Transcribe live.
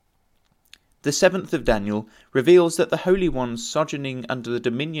The 7th of Daniel reveals that the holy ones sojourning under the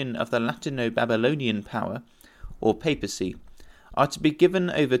dominion of the Latino-Babylonian power, or papacy, are to be given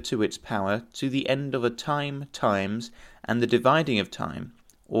over to its power to the end of a time, times, and the dividing of time,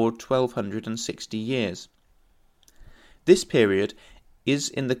 or 1260 years. This period is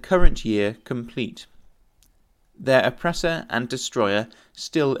in the current year complete. Their oppressor and destroyer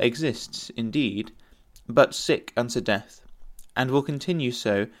still exists indeed, but sick unto death, and will continue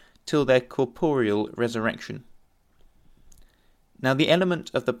so till their corporeal resurrection. Now the element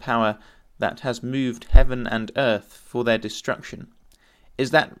of the power that has moved heaven and earth for their destruction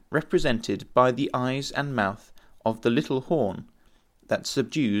is that represented by the eyes and mouth of the little horn that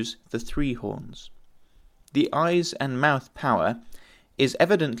subdues the 3 horns. The eyes and mouth power is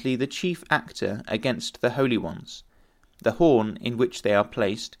evidently the chief actor against the holy ones, the horn in which they are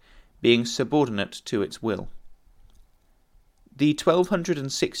placed being subordinate to its will. The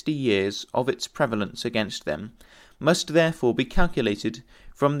 1260 years of its prevalence against them must therefore be calculated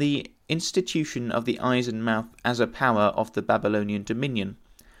from the institution of the eyes and mouth as a power of the Babylonian dominion,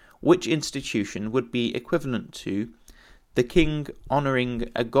 which institution would be equivalent to the king honouring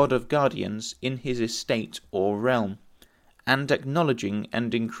a god of guardians in his estate or realm, and acknowledging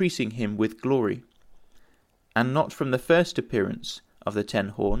and increasing him with glory, and not from the first appearance of the 10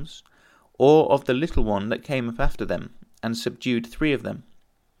 horns, or of the little one that came up after them, and subdued 3 of them.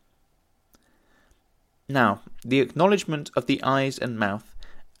 Now, the acknowledgment of the eyes and mouth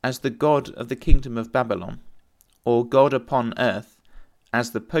as the god of the kingdom of Babylon, or God upon earth,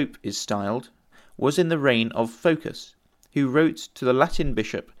 as the Pope is styled, was in the reign of Phocas, who wrote to the Latin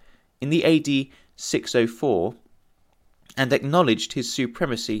bishop in the AD 604 and acknowledged his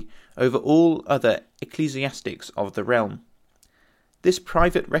supremacy over all other ecclesiastics of the realm. This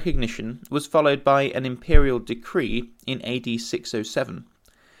private recognition was followed by an imperial decree in AD 607,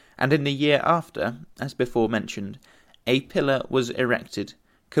 and in the year after, as before mentioned, a pillar was erected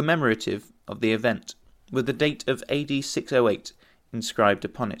commemorative of the event, with the date of AD 608 inscribed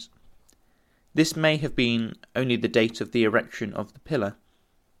upon it. This may have been only the date of the erection of the pillar.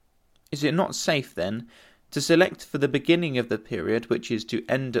 Is it not safe, then, to select for the beginning of the period which is to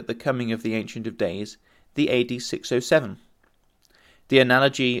end at the coming of the Ancient of Days, the AD 607? The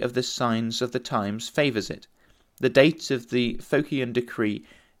analogy of the signs of the times favours it. The date of the Phocian decree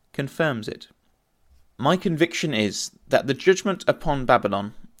confirms it. My conviction is that the judgment upon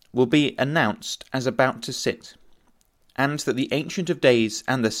Babylon will be announced as about to sit, and that the Ancient of Days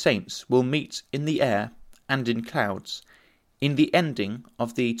and the saints will meet in the air and in clouds, in the ending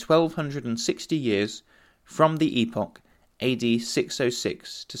of the 1260 years from the epoch AD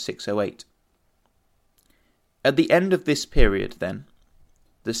 606 to 608. At the end of this period, then,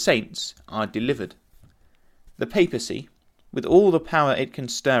 the saints are delivered. The papacy, with all the power it can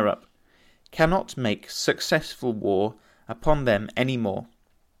stir up, cannot make successful war upon them any more.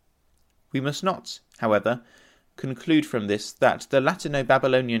 We must not, however, conclude from this that the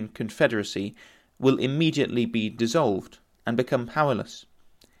Latino-Babylonian Confederacy will immediately be dissolved and become powerless.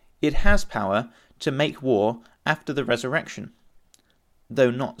 It has power to make war after the resurrection,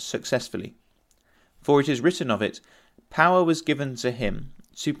 though not successfully. For it is written of it, power was given to him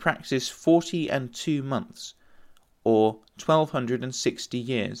to practice 42 months, or 1260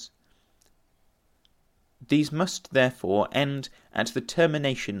 years. These must therefore end at the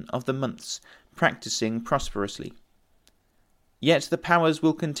termination of the months practising prosperously. Yet the powers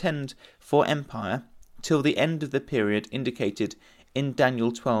will contend for empire till the end of the period indicated in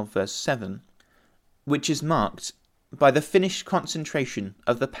Daniel 12 verse 7, which is marked by the finished concentration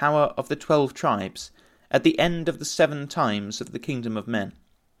of the power of the 12 tribes at the end of the 7 times of the kingdom of men.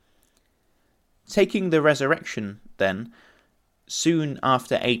 Taking the resurrection, then, soon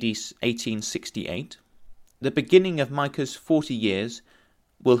after AD 1868, the beginning of Micah's 40 years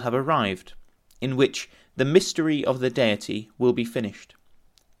will have arrived, in which the mystery of the deity will be finished.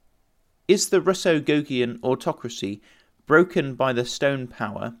 Is the Russo-Gogian autocracy broken by the stone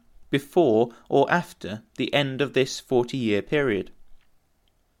power before or after the end of this 40-year period?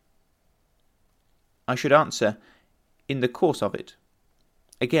 I should answer, in the course of it.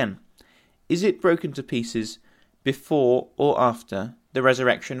 Again, is it broken to pieces before or after the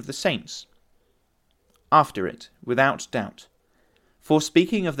resurrection of the saints? After it, without doubt. For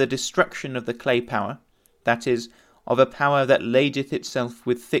speaking of the destruction of the clay power, that is, of a power that ladeth itself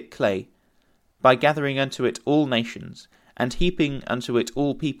with thick clay, by gathering unto it all nations, and heaping unto it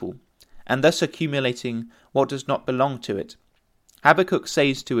all people, and thus accumulating what does not belong to it, Habakkuk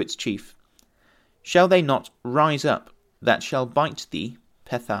says to its chief, Shall they not rise up that shall bite thee,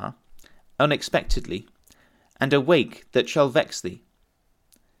 Pethah, unexpectedly, and awake that shall vex thee?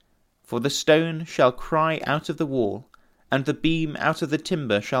 For the stone shall cry out of the wall, and the beam out of the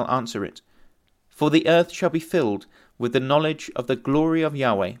timber shall answer it. For the earth shall be filled with the knowledge of the glory of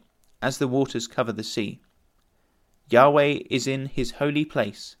Yahweh, as the waters cover the sea. Yahweh is in his holy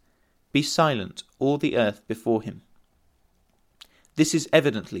place. Be silent, all the earth before him. This is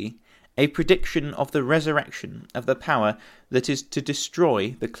evidently a prediction of the resurrection of the power that is to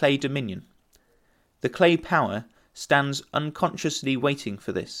destroy the clay dominion. The clay power stands unconsciously waiting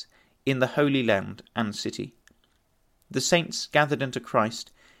for this in the Holy Land and city. The saints gathered unto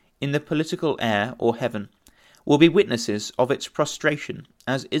Christ in the political air or heaven will be witnesses of its prostration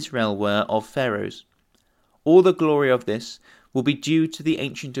as Israel were of Pharaoh's. All the glory of this will be due to the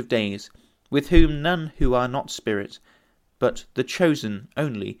Ancient of Days, with whom none who are not spirit, but the chosen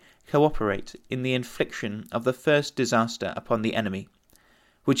only, cooperate in the infliction of the first disaster upon the enemy,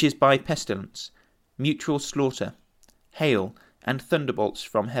 which is by pestilence, mutual slaughter, hail, and thunderbolts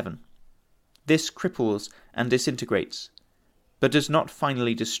from heaven. This cripples and disintegrates, but does not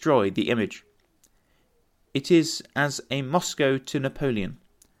finally destroy the image. It is as a Moscow to Napoleon,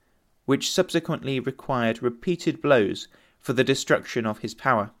 which subsequently required repeated blows for the destruction of his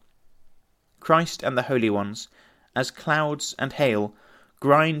power. Christ and the holy ones, as clouds and hail,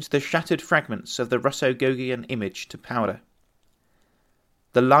 grind the shattered fragments of the Russo-Gogian image to powder.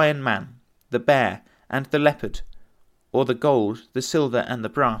 The lion man, the bear, and the leopard, or the gold, the silver, and the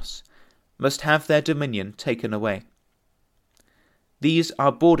brass, must have their dominion taken away. These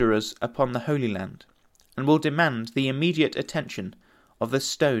are borderers upon the Holy Land, and will demand the immediate attention of the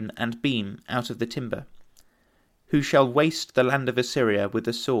stone and beam out of the timber, who shall waste the land of Assyria with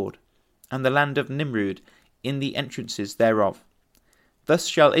the sword, and the land of Nimrud in the entrances thereof. Thus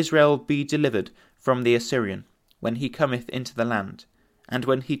shall Israel be delivered from the Assyrian, when he cometh into the land, and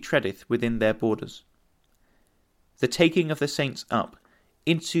when he treadeth within their borders. The taking of the saints up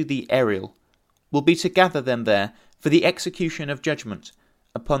into the aerial will be to gather them there for the execution of judgment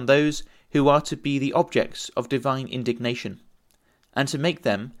upon those who are to be the objects of divine indignation, and to make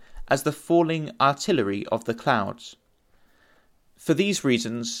them as the falling artillery of the clouds. For these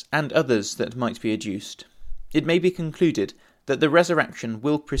reasons, and others that might be adduced, it may be concluded that the resurrection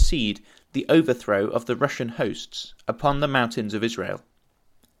will precede the overthrow of the Russian hosts upon the mountains of Israel.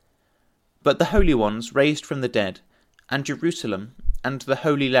 But the holy ones raised from the dead, and Jerusalem and the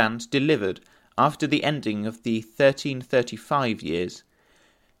Holy Land delivered after the ending of the 1335 years,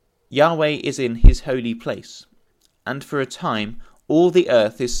 Yahweh is in his holy place, and for a time all the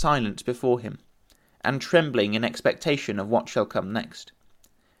earth is silent before him, and trembling in expectation of what shall come next.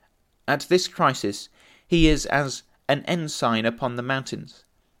 At this crisis he is as an ensign upon the mountains,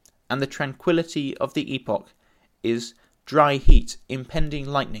 and the tranquillity of the epoch is dry heat impending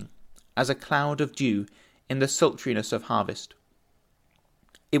lightning, as a cloud of dew in the sultriness of harvest.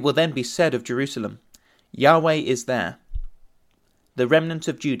 It will then be said of Jerusalem, Yahweh is there. The remnant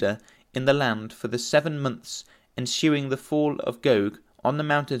of Judah in the land for the 7 months ensuing the fall of Gog on the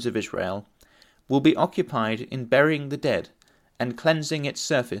mountains of Israel will be occupied in burying the dead and cleansing its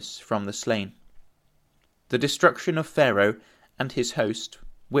surface from the slain. The destruction of Pharaoh and his host,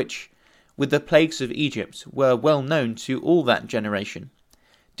 which, with the plagues of Egypt, were well known to all that generation,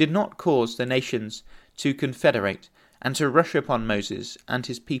 did not cause the nations to confederate and to rush upon Moses and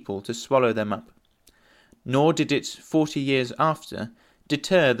his people to swallow them up. Nor did it 40 years after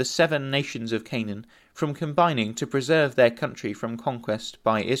deter the 7 nations of Canaan from combining to preserve their country from conquest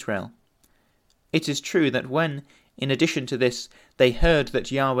by Israel. It is true that when, in addition to this, they heard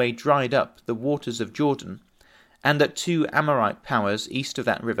that Yahweh dried up the waters of Jordan, and that 2 Amorite powers east of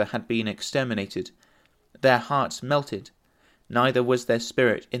that river had been exterminated, their hearts melted, neither was there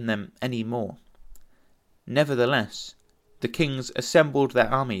spirit in them any more. Nevertheless, the kings assembled their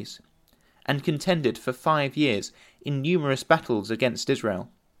armies, and contended for 5 years in numerous battles against Israel.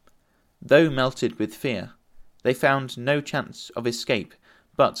 Though melted with fear, they found no chance of escape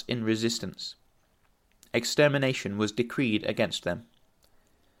but in resistance. Extermination was decreed against them.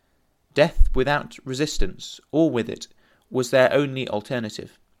 Death without resistance, or with it, was their only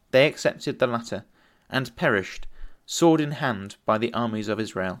alternative. They accepted the latter, and perished, sword in hand, by the armies of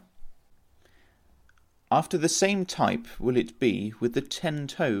Israel. After the same type will it be with the 10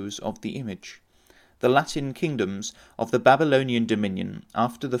 toes of the image, the Latin kingdoms of the Babylonian dominion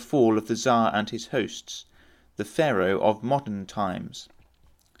after the fall of the Tsar and his hosts, the Pharaoh of modern times.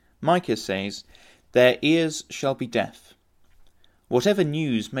 Micah says, "Their ears shall be deaf." Whatever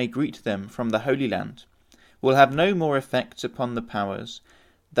news may greet them from the Holy Land will have no more effect upon the powers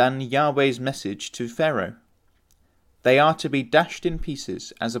than Yahweh's message to Pharaoh. They are to be dashed in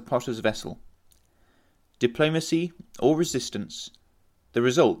pieces as a potter's vessel. Diplomacy or resistance, the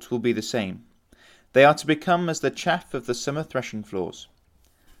result will be the same. They are to become as the chaff of the summer threshing floors.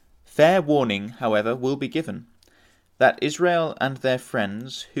 Fair warning, however, will be given, that Israel and their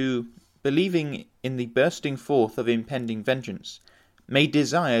friends, who, believing in the bursting forth of impending vengeance, may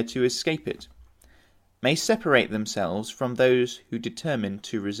desire to escape it, may separate themselves from those who determine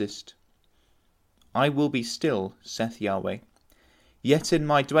to resist. I will be still, saith Yahweh, yet in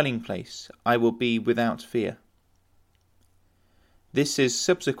my dwelling place I will be without fear. This is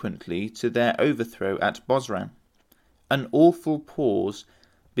subsequently to their overthrow at Bozran, an awful pause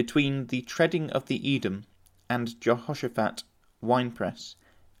between the treading of the Edom and Jehoshaphat winepress,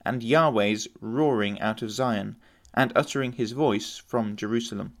 and Yahweh's roaring out of Zion, and uttering his voice from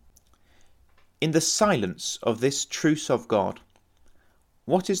Jerusalem. In the silence of this truce of God,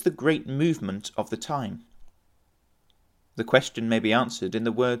 what is the great movement of the time? The question may be answered in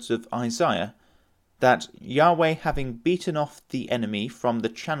the words of Isaiah, that Yahweh having beaten off the enemy from the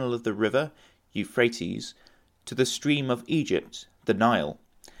channel of the river Euphrates to the stream of Egypt, the Nile,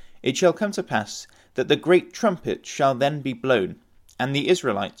 it shall come to pass that the great trumpet shall then be blown, and the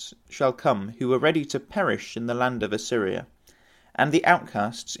Israelites shall come who were ready to perish in the land of Assyria, and the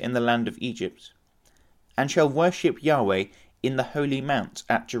outcasts in the land of Egypt, and shall worship Yahweh in the holy mount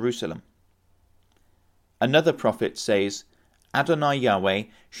at Jerusalem. Another prophet says, Adonai Yahweh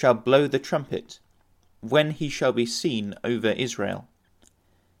shall blow the trumpet, when he shall be seen over Israel.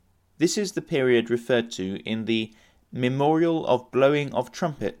 This is the period referred to in the memorial of blowing of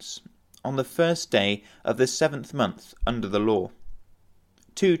trumpets on the first day of the 7th month under the law.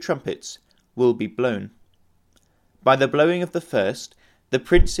 2 trumpets will be blown. By the blowing of the first, the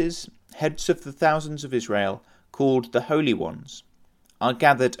princes, heads of the thousands of Israel, called the Holy Ones, are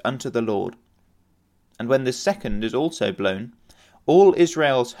gathered unto the Lord. And when the second is also blown, all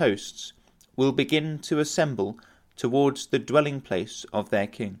Israel's hosts will begin to assemble towards the dwelling place of their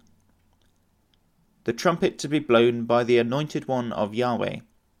king. The trumpet to be blown by the anointed one of Yahweh,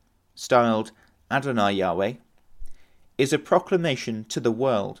 styled Adonai Yahweh, is a proclamation to the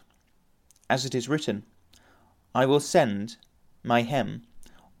world, as it is written, I will send my hem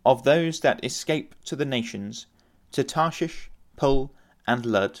of those that escape to the nations, to Tarshish, Pul, and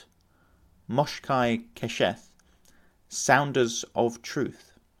Lud, Moshkai Kesheth, sounders of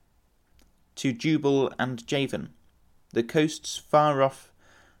truth, to Jubal and Javan, the coasts far off,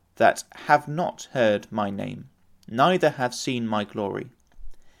 that have not heard my name, neither have seen my glory.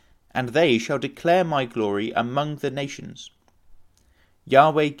 And they shall declare my glory among the nations.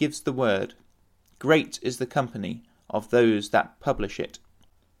 Yahweh gives the word, great is the company of those that publish it.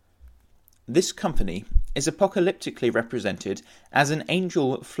 This company is apocalyptically represented as an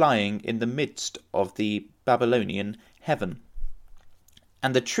angel flying in the midst of the Babylonian heaven.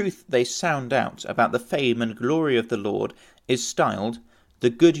 And the truth they sound out about the fame and glory of the Lord is styled the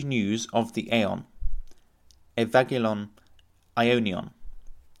good news of the Aeon, Evangelion Ionion,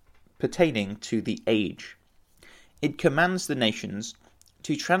 pertaining to the age. It commands the nations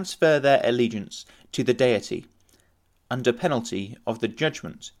to transfer their allegiance to the deity, under penalty of the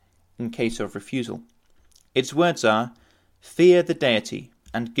judgment in case of refusal. Its words are, fear the deity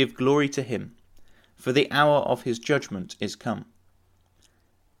and give glory to him, for the hour of his judgment is come.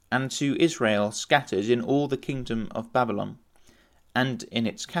 And to Israel scattered in all the kingdom of Babylon, and in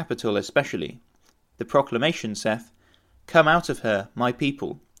its capital especially, the proclamation saith, come out of her, my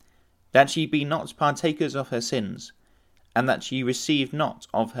people, that ye be not partakers of her sins, and that ye receive not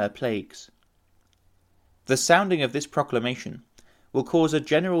of her plagues. The sounding of this proclamation will cause a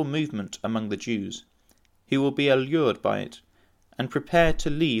general movement among the Jews, who will be allured by it, and prepare to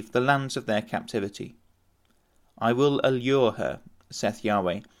leave the lands of their captivity. I will allure her, saith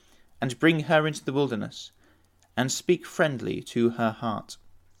Yahweh, and bring her into the wilderness, and speak friendly to her heart.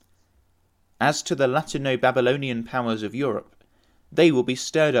 As to the Latino-Babylonian powers of Europe, they will be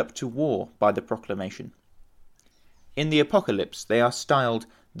stirred up to war by the proclamation. In the Apocalypse they are styled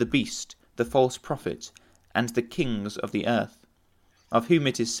the beast, the false prophet, and the kings of the earth, of whom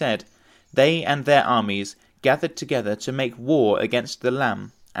it is said, they and their armies gathered together to make war against the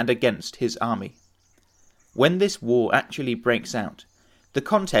Lamb and against his army. When this war actually breaks out, the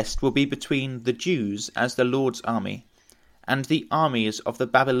contest will be between the Jews as the Lord's army and the armies of the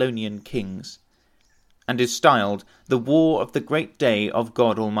Babylonian kings, and is styled the war of the great day of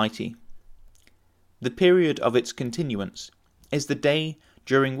God Almighty. The period of its continuance is the day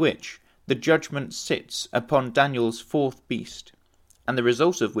during which the judgment sits upon Daniel's 4th beast, and the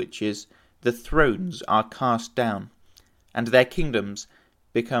result of which is the thrones are cast down, and their kingdoms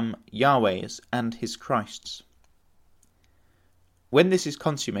become Yahweh's and his Christ's. When this is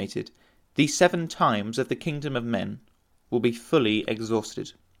consummated, the 7 times of the kingdom of men will be fully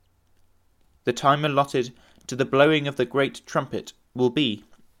exhausted. The time allotted to the blowing of the great trumpet will be,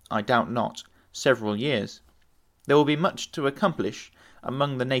 I doubt not, several years. There will be much to accomplish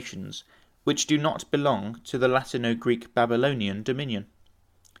among the nations which do not belong to the Latino-Greek Babylonian dominion.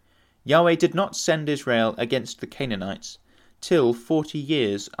 Yahweh did not send Israel against the Canaanites till 40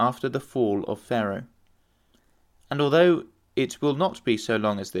 years after the fall of Pharaoh. And although it will not be so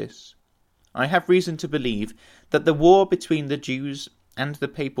long as this, I have reason to believe that the war between the Jews and the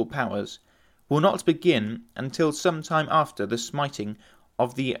papal powers will not begin until some time after the smiting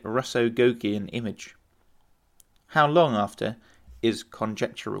of the Russo-Gogian image. How long after is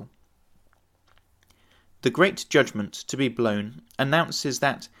conjectural. The great judgment to be blown announces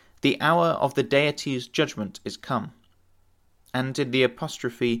that the hour of the deity's judgment is come. And in the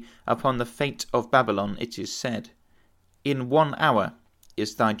apostrophe upon the fate of Babylon it is said, "In 1 hour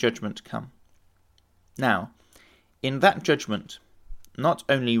is thy judgment come." Now, in that judgment, not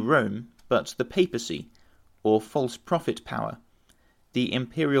only Rome, but the papacy, or false prophet power, the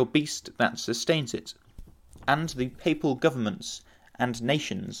imperial beast that sustains it, and the papal governments and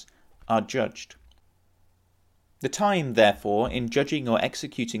nations are judged. The time, therefore, in judging or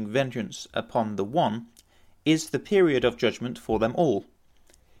executing vengeance upon the one is the period of judgment for them all.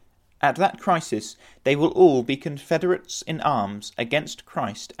 At that crisis they will all be confederates in arms against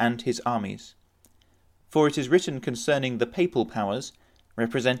Christ and his armies. For it is written concerning the papal powers,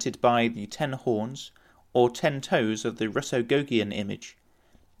 represented by the 10 horns or 10 toes of the Russo-Gogian image,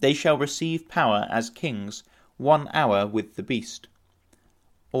 they shall receive power as kings 1 hour with the beast,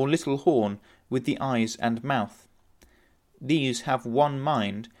 or little horn with the eyes and mouth. These have one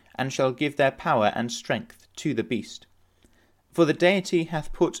mind, and shall give their power and strength to the beast. For the deity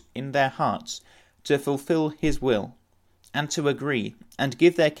hath put in their hearts to fulfill his will, and to agree, and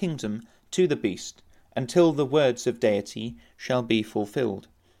give their kingdom to the beast, until the words of deity shall be fulfilled.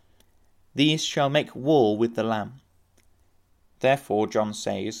 These shall make war with the Lamb. Therefore John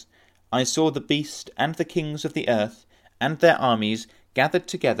says, I saw the beast and the kings of the earth and their armies gathered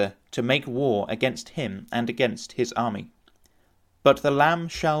together to make war against him and against his army. But the Lamb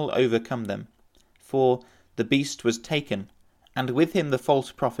shall overcome them, for the beast was taken, and with him the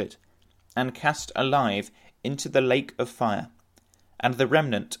false prophet, and cast alive into the lake of fire, and the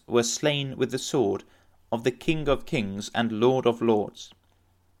remnant were slain with the sword of the King of kings and Lord of lords,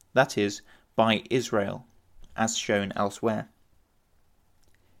 that is, by Israel, as shown elsewhere.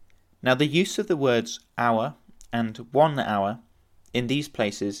 Now the use of the words hour and 1 hour in these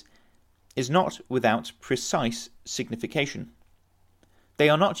places is not without precise signification. They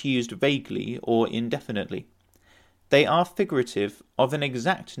are not used vaguely or indefinitely. They are figurative of an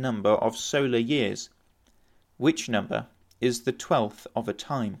exact number of solar years, which number is the 12th of a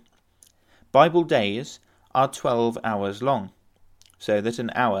time. Bible days are 12 hours long, so that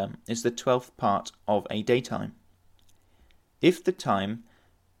an hour is the 12th part of a daytime. If the time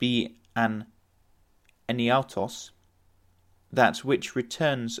be an enniatos, that which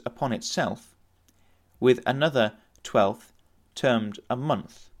returns upon itself, with another 12th termed a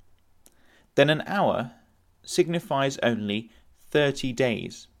month, then an hour signifies only 30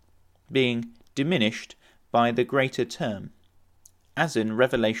 days, being diminished by the greater term, as in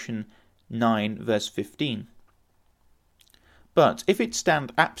Revelation 9 verse 15. But if it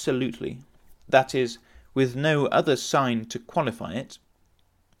stand absolutely, that is, with no other sign to qualify it,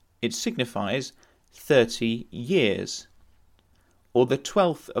 it signifies 30 years, or the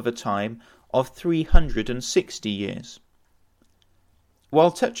 12th of a time of 360 years.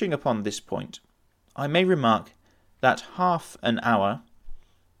 While touching upon this point, I may remark that half an hour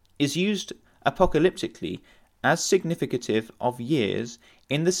is used apocalyptically as significative of years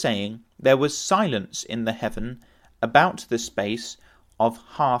in the saying, there was silence in the heaven about the space of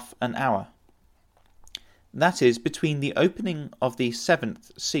half an hour. That is, between the opening of the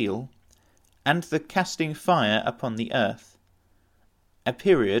 7th seal and the casting fire upon the earth, a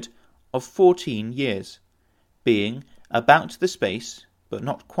period of 14 years, being about the space, but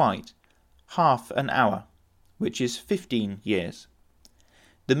not quite, half an hour, which is 15 years.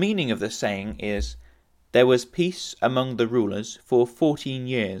 The meaning of the saying is, there was peace among the rulers for 14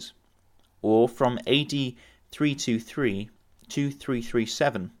 years, or from AD 323 to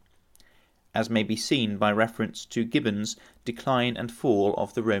 337, as may be seen by reference to Gibbon's Decline and Fall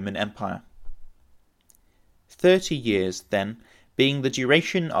of the Roman Empire. 30 years, then, being the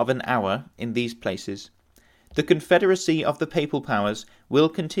duration of an hour in these places, the confederacy of the papal powers will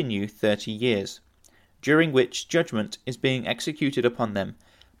continue 30 years, during which judgment is being executed upon them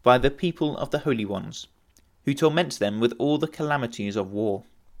by the people of the holy ones, who torment them with all the calamities of war.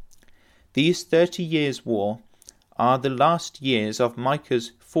 These 30 years' war are the last years of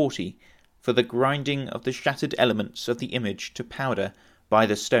Micah's 40 for the grinding of the shattered elements of the image to powder by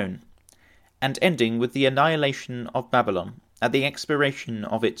the stone, and ending with the annihilation of Babylon at the expiration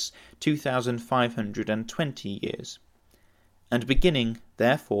of its 2,520 years, and beginning,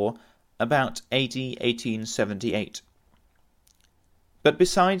 therefore, about AD 1878. But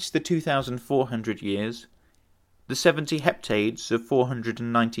besides the 2,400 years, the 70 heptades of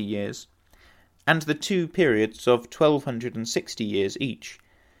 490 years, and the 2 periods of 1,260 years each,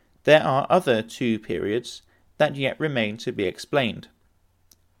 there are other 2 periods that yet remain to be explained.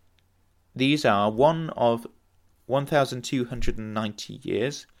 These are one of 1,290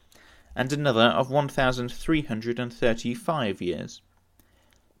 years, and another of 1,335 years.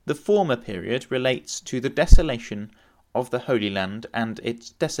 The former period relates to the desolation of the Holy Land and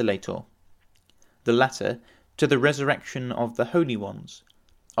its desolator, the latter to the resurrection of the holy ones,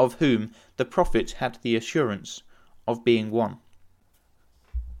 of whom the prophet had the assurance of being one.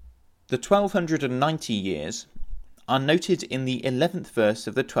 The 1,290 years are noted in the 11th verse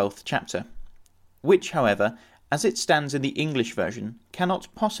of the 12th chapter, which, however, as it stands in the English version,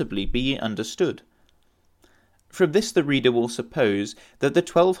 cannot possibly be understood. From this the reader will suppose that the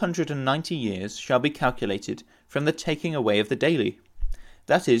 1,290 years shall be calculated from the taking away of the daily,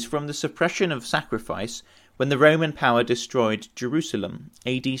 that is, from the suppression of sacrifice when the Roman power destroyed Jerusalem,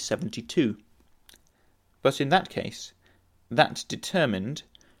 AD 72. But in that case, that determined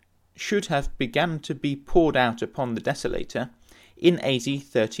should have begun to be poured out upon the desolator in AD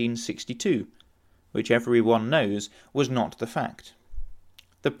 1362, which everyone knows was not the fact.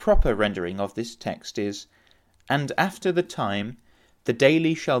 The proper rendering of this text is, "And after the time the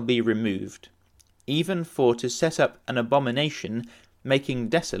daily shall be removed, even for to set up an abomination, making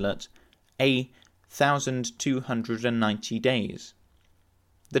desolate 1,290 days."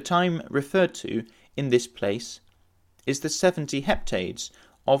 The time referred to in this place is the 70 heptades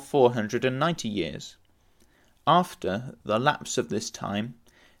of 490 years. After the lapse of this time,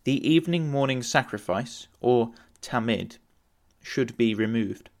 the evening-morning sacrifice, or tamid, should be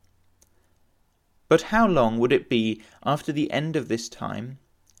removed. But how long would it be after the end of this time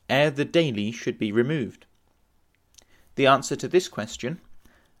ere the daily should be removed? The answer to this question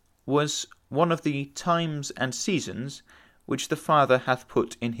was one of the times and seasons which the Father hath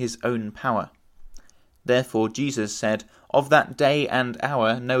put in his own power. Therefore Jesus said, "Of that day and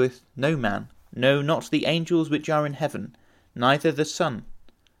hour knoweth no man, no, not the angels which are in heaven, neither the Son,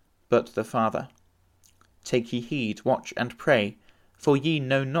 but the Father. Take ye heed, watch and pray, for ye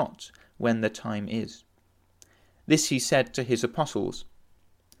know not when the time is." This he said to his apostles.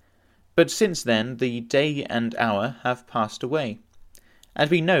 But since then the day and hour have passed away, and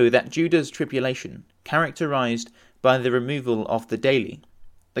we know that Judah's tribulation, characterized by the removal of the daily,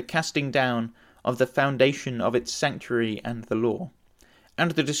 the casting down of the foundation of its sanctuary and the law,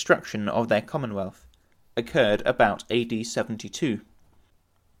 and the destruction of their commonwealth, occurred about AD 72.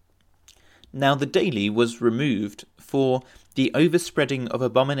 Now the daily was removed for the overspreading of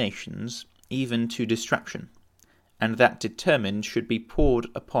abominations even to destruction, and that determined should be poured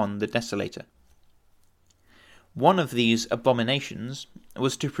upon the desolator. One of these abominations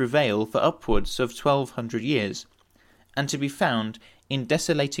was to prevail for upwards of 1,200 years, and to be found in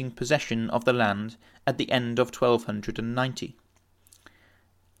desolating possession of the land at the end of 1,290.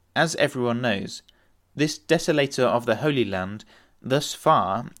 As everyone knows, this desolator of the Holy Land thus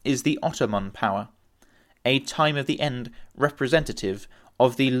far is the Ottoman power, a time of the end representative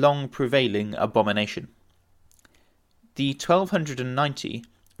of the long prevailing abomination. The 1,290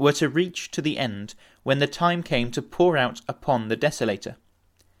 were to reach to the end when the time came to pour out upon the desolator.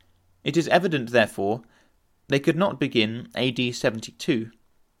 It is evident, therefore, they could not begin AD 72.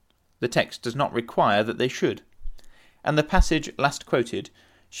 The text does not require that they should, and the passage last quoted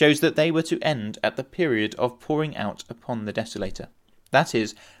shows that they were to end at the period of pouring out upon the desolator. That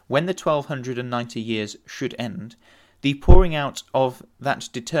is, when the 1,290 years should end, the pouring out of that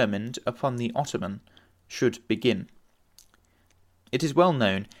determined upon the Ottoman should begin. It is well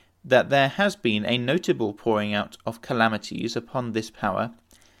known that there has been a notable pouring out of calamities upon this power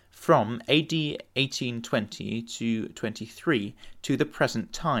from AD 1820 to 23 to the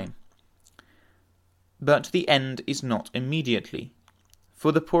present time. But the end is not immediately,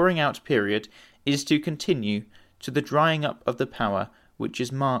 for the pouring out period is to continue to the drying up of the power which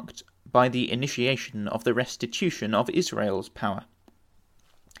is marked by the initiation of the restitution of Israel's power.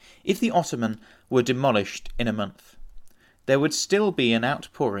 If the Ottoman were demolished in a month, there would still be an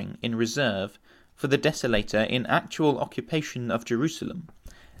outpouring in reserve for the desolator in actual occupation of Jerusalem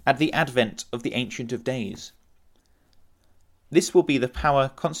at the advent of the Ancient of Days. This will be the power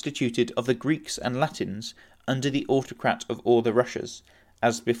constituted of the Greeks and Latins under the autocrat of all the Russias,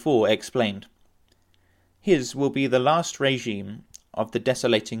 as before explained. His will be the last regime of the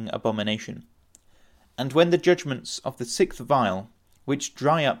desolating abomination. And when the judgments of the sixth vial, which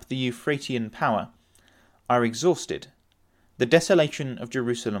dry up the Euphratian power, are exhausted, the desolation of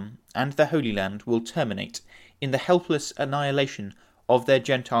Jerusalem and the Holy Land will terminate in the helpless annihilation of their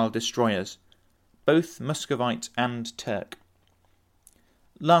Gentile destroyers, both Muscovite and Turk.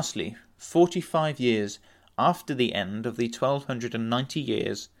 Lastly, 45 years after the end of the 1290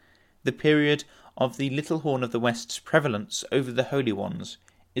 years, the period of the Little Horn of the West's prevalence over the Holy Ones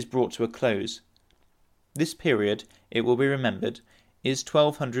is brought to a close. This period, it will be remembered, is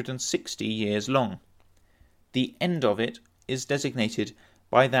 1260 years long. The end of it is designated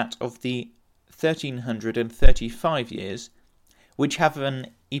by that of the 1335 years, which have an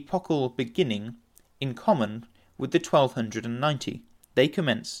epochal beginning in common with the 1290. They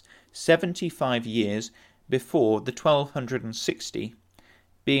commence 75 years before the 1260,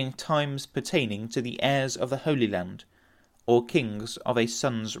 being times pertaining to the heirs of the Holy Land, or kings of a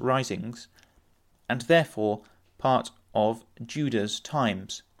sun's risings, and therefore part of Judah's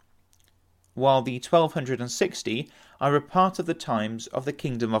times, while the 1260 are a part of the times of the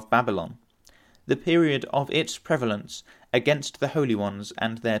kingdom of Babylon, the period of its prevalence against the Holy Ones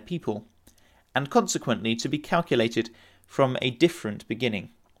and their people, and consequently to be calculated from a different beginning,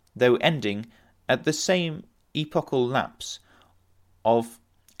 though ending at the same epochal lapse of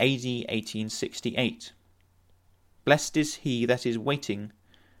AD 1868. Blessed is he that is waiting,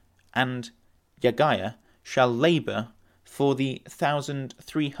 and Yagaya shall labour for the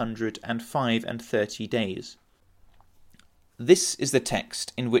 1335 days. This is the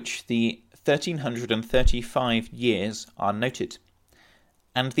text in which the 1335 years are noted,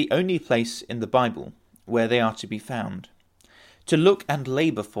 and the only place in the Bible where they are to be found. To look and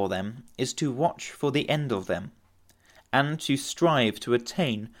labour for them is to watch for the end of them, and to strive to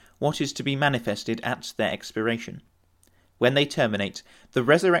attain what is to be manifested at their expiration. When they terminate, the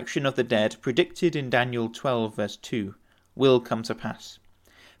resurrection of the dead predicted in Daniel 12 verse 2 will come to pass.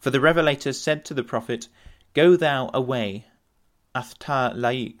 For the Revelator said to the prophet, Go thou away, Aftah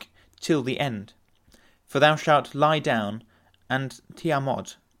Laik, till the end. For thou shalt lie down, and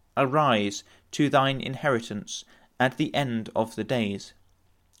Tiamod, arise to thine inheritance at the end of the days.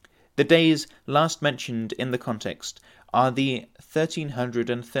 The days last mentioned in the context are the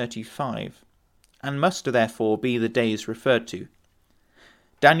 1335, and must therefore be the days referred to.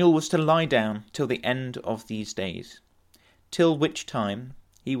 Daniel was to lie down till the end of these days, till which time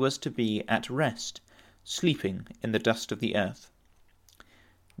he was to be at rest, sleeping in the dust of the earth.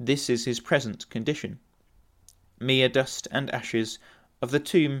 This is his present condition, mere dust and ashes of the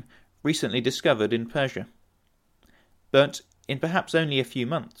tomb recently discovered in Persia. But in perhaps only a few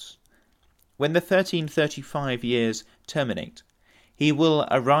months, when the 1335 years terminate, he will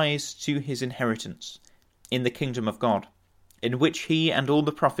arise to his inheritance in the kingdom of God, in which he and all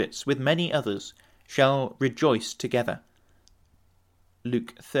the prophets, with many others, shall rejoice together.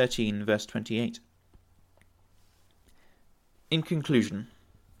 Luke 13, verse 28. In conclusion,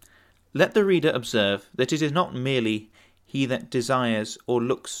 let the reader observe that it is not merely he that desires or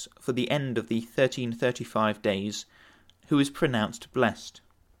looks for the end of the 1335 days who is pronounced blessed.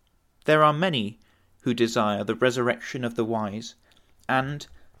 There are many who desire the resurrection of the wise, and,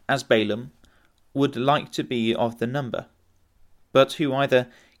 as Balaam, would like to be of the number, but who either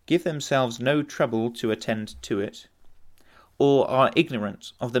give themselves no trouble to attend to it, or are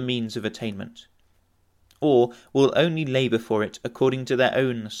ignorant of the means of attainment, or will only labour for it according to their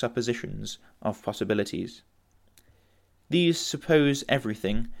own suppositions of possibilities. These suppose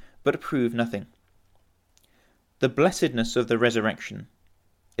everything, but prove nothing. The blessedness of the resurrection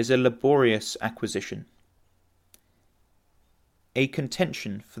is a laborious acquisition, a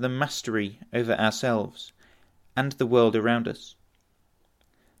contention for the mastery over ourselves and the world around us.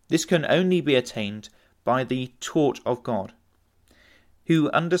 This can only be attained by the taught of God,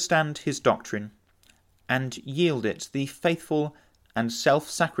 who understand his doctrine and yield it the faithful and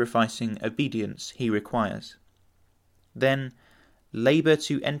self-sacrificing obedience he requires. Then labour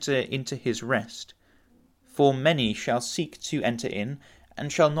to enter into his rest, for many shall seek to enter in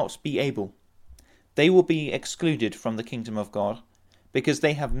and shall not be able. They will be excluded from the kingdom of God, because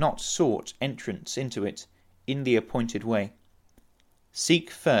they have not sought entrance into it in the appointed way. Seek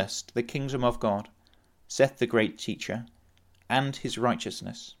first the kingdom of God, saith the great teacher, and his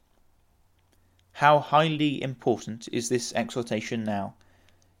righteousness. How highly important is this exhortation now,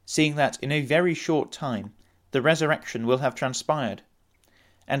 seeing that in a very short time the resurrection will have transpired,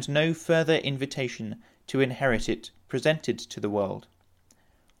 and no further invitation to inherit it presented to the world.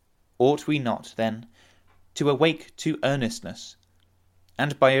 Ought we not, then, to awake to earnestness,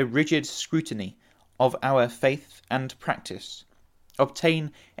 and by a rigid scrutiny of our faith and practice,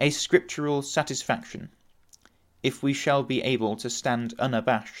 obtain a scriptural satisfaction, if we shall be able to stand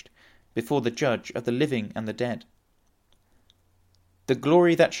unabashed before the Judge of the living and the dead? The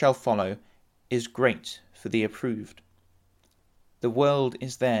glory that shall follow is great for the approved. The world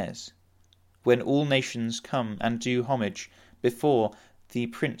is theirs, when all nations come and do homage before the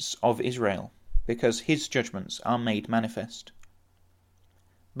Prince of Israel, because his judgments are made manifest.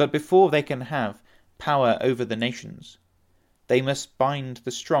 But before they can have power over the nations, they must bind the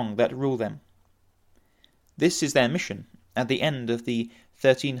strong that rule them. This is their mission at the end of the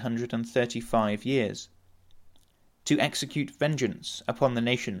 1335 years, to execute vengeance upon the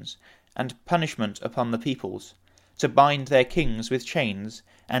nations and punishment upon the peoples, to bind their kings with chains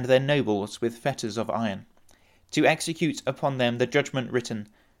and their nobles with fetters of iron, to execute upon them the judgment written,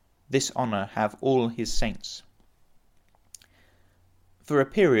 "This honour have all his saints." For a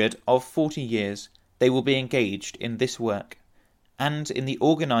period of 40 years they will be engaged in this work, and in the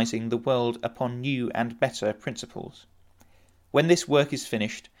organising the world upon new and better principles. When this work is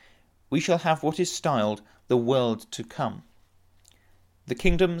finished, we shall have what is styled the world to come. The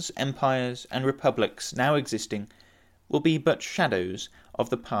kingdoms, empires, and republics now existing will be but shadows of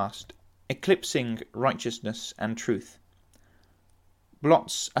the past, eclipsing righteousness and truth,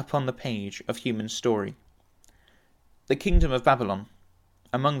 blots upon the page of human story. The kingdom of Babylon,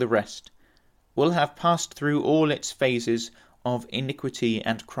 among the rest, will have passed through all its phases of iniquity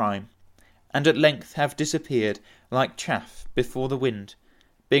and crime, and at length have disappeared like chaff before the wind,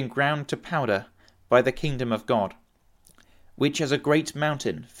 being ground to powder by the kingdom of God, which as a great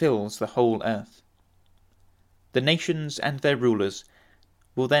mountain fills the whole earth. The nations and their rulers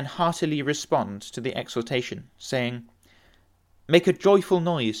will then heartily respond to the exhortation, saying, "Make a joyful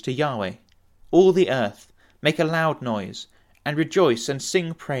noise to Yahweh, all the earth, make a loud noise, and rejoice and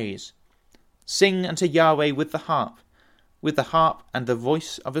sing praise. Sing unto Yahweh with the harp and the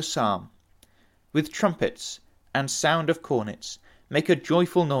voice of a psalm. With trumpets and sound of cornets, make a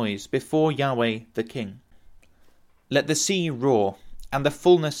joyful noise before Yahweh the King. Let the sea roar, and the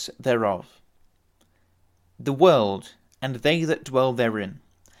fullness thereof, the world, and they that dwell therein.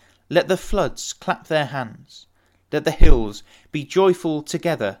 Let the floods clap their hands. Let the hills be joyful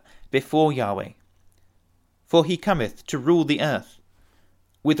together before Yahweh. For he cometh to rule the earth.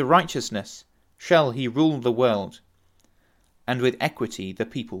 With righteousness shall he rule the world, and with equity the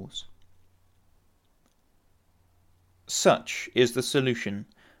peoples." Such is the solution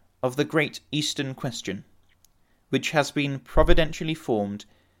of the great Eastern question, which has been providentially formed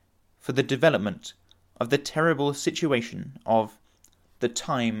for the development of the terrible situation of the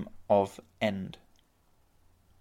time of end.